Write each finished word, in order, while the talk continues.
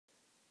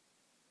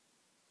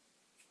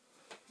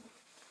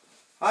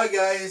Hi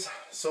guys,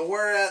 so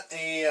we're at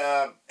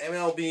a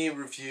MLB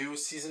review,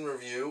 season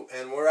review,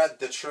 and we're at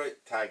Detroit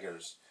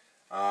Tigers.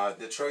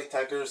 Detroit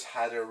Tigers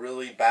had a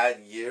really bad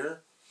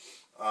year,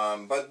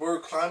 but we're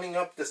climbing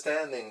up the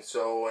standings,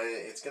 so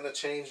it's going to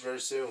change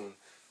very soon.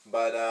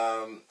 But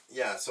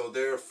yeah, so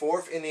they're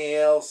 4th in the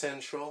AL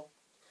Central.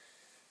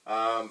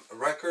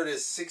 Record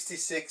is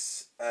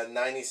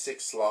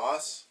 66-96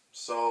 loss,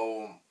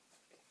 so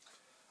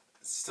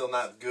it's still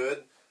not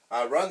good.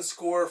 Run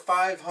score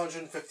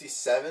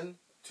 557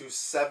 to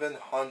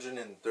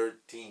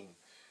 713.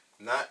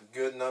 Not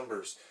good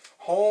numbers.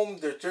 Home,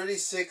 they're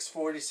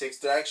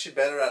 36-46. They're actually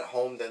better at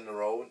home than the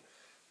road.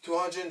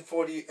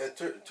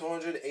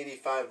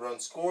 285 run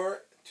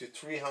score to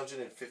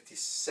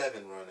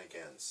 357 run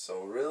against.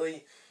 So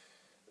really,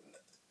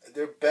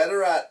 they're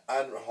better at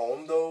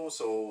home though.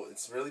 So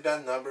it's really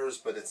bad numbers,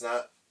 but it's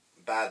not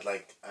bad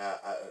like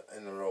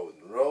in the road.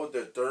 In the road,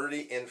 they're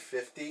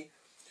 30-50.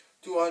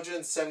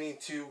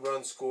 272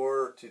 run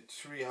score to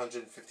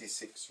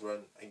 356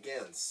 run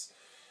against.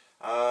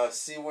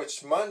 See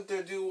which month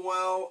they do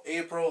well.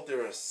 April,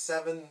 there are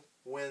 7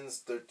 wins,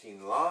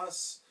 13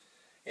 loss.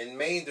 In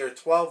May, they're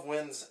 12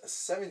 wins,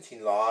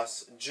 17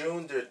 loss.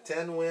 June, they're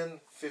 10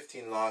 win,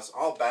 15 loss.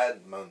 All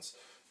bad months.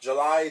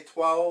 July,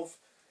 12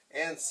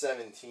 and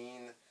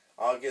 17.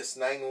 August,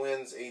 9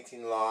 wins,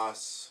 18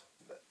 loss.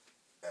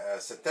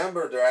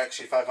 September, they're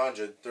actually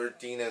 500,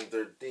 13 and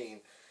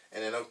 13.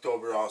 And in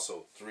October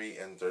also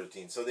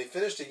 3-13. So they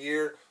finished the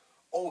year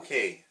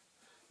okay,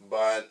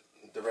 but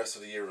the rest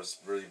of the year was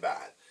really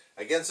bad.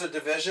 Against their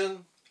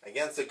division,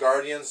 against the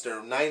Guardians,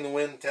 they're 9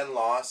 win, 10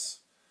 loss.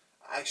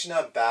 Actually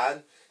not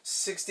bad.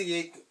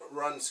 68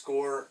 run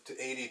score to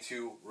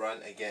 82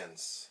 run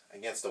against.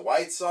 Against the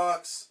White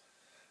Sox,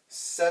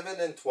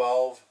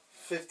 7-12,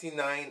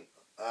 59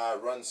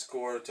 run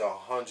score to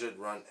 100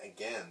 run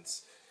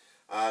against.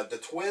 The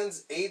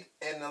Twins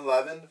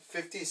 8-11,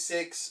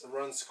 56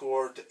 run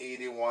score to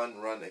 81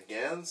 run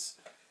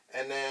against,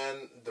 and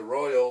then the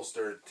Royals,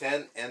 they're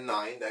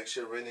 10-9,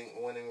 actually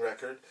winning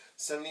record,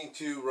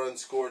 72 run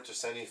score to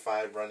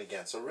 75 run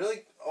against. So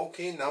really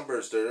okay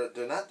numbers. They're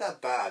not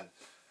that bad,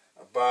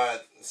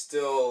 but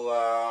still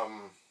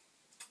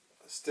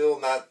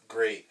not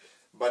great.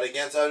 But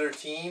against other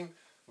team,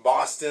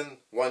 Boston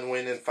 1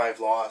 win and 5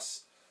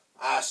 loss,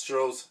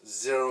 Astros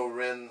 0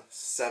 win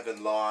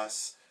 7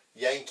 loss.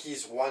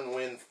 Yankees 1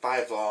 win,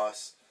 5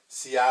 loss.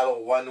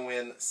 Seattle 1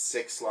 win,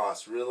 6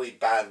 loss. Really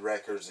bad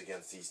records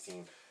against these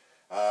teams.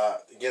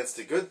 Against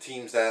the good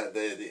teams, that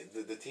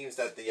the teams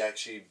that they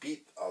actually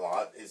beat a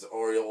lot is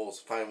Orioles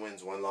 5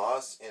 wins, 1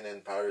 loss, and then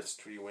Pirates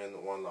 3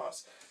 win, 1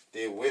 loss.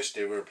 They wish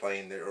they were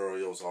playing the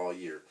Orioles all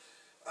year.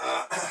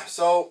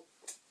 So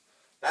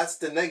that's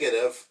the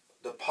negative.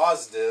 The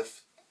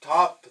positive,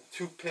 top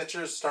 2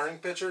 pitchers, starting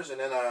pitchers, and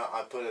then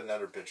I put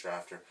another pitcher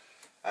after.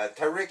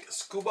 Tarik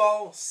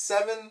Skubal,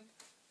 7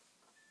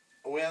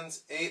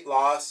 wins, 8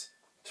 loss,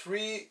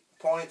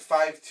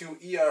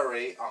 3.52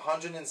 ERA,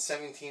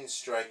 117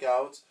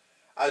 strikeouts.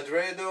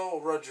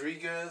 Adredo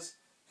Rodriguez,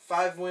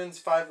 5 wins,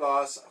 5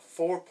 loss,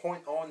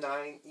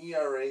 4.09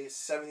 ERA,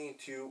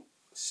 72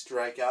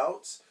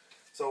 strikeouts.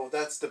 So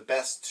that's the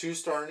best 2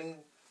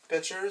 starting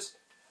pitchers.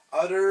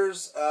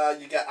 Others,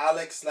 you got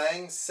Alex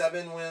Lang,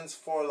 7 wins,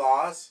 4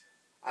 loss,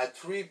 at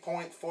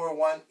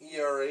 3.41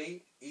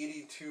 ERA,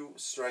 82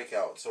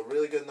 strikeouts. So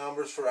really good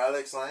numbers for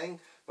Alex Lang,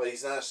 but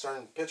he's not a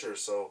starting pitcher,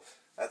 so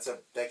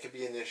that could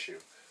be an issue.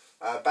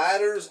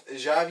 Batters,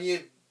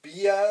 Javier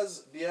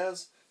Diaz,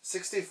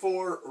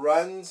 64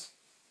 runs,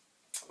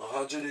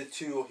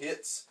 102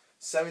 hits,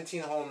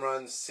 17 home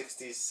runs,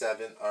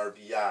 67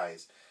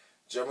 RBIs.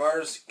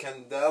 Jamars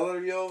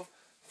Candelario,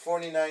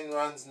 49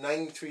 runs,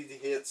 93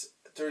 hits,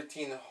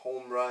 13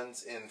 home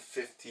runs, and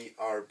 50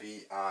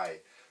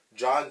 RBI.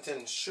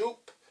 Jonathan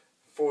Schoop,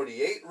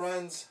 48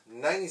 runs,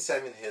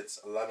 97 hits,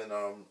 11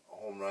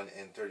 home run,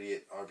 and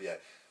 38 RBI.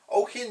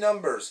 Okay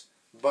numbers,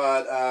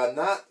 but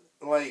not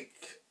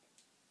like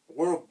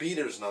world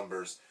beaters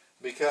numbers,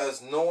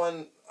 because no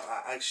one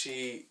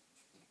actually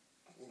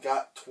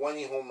got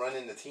 20 home run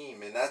in the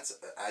team, and that's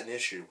an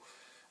issue.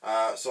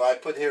 So I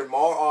put here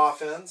more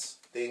offense.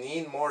 They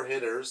need more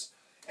hitters,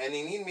 and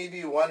they need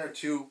maybe 1 or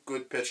 2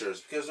 good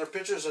pitchers, because their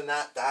pitchers are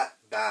not that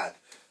bad.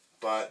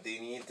 But they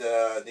need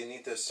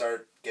to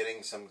start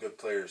getting some good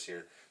players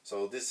here.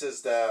 So this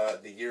is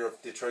the year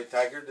of Detroit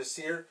Tiger this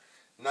year.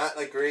 Not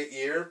a great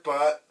year,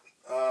 but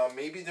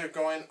maybe they're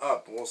going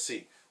up. We'll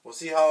see. We'll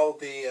see how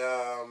they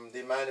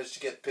manage to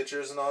get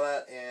pitchers and all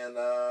that. And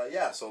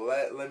yeah, so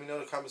let me know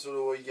in the comments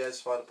below what you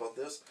guys thought about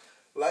this.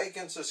 Like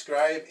and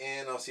subscribe,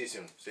 and I'll see you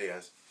soon. See you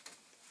guys.